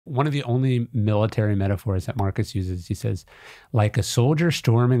one of the only military metaphors that Marcus uses. He says, like a soldier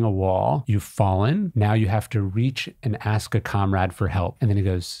storming a wall, you've fallen. Now you have to reach and ask a comrade for help. And then he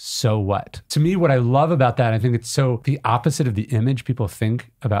goes, so what? To me, what I love about that, I think it's so the opposite of the image people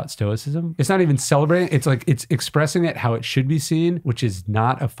think about Stoicism. It's not even celebrating. It's like, it's expressing it how it should be seen, which is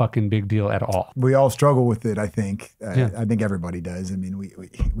not a fucking big deal at all. We all struggle with it, I think. I think everybody does. I mean,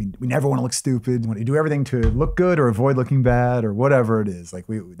 we never want to look stupid. We want to do everything to look good or avoid looking bad or whatever it is. Like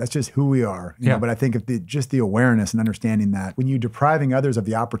that's just who we are. You know? But I think if just the awareness and understanding that when you're depriving others of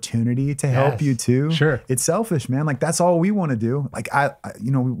the opportunity to help you too, it's selfish, man. Like that's all we want to do. Like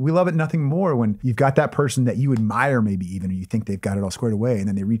we love it nothing more when you've got that person that you admire, maybe even, or you think they've got it all squared away, and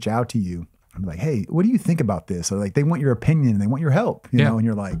then they reach out to you and be like, hey, what do you think about this? Or like they want your opinion and they want your help, you know, and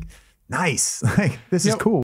you're like, nice, like this is cool.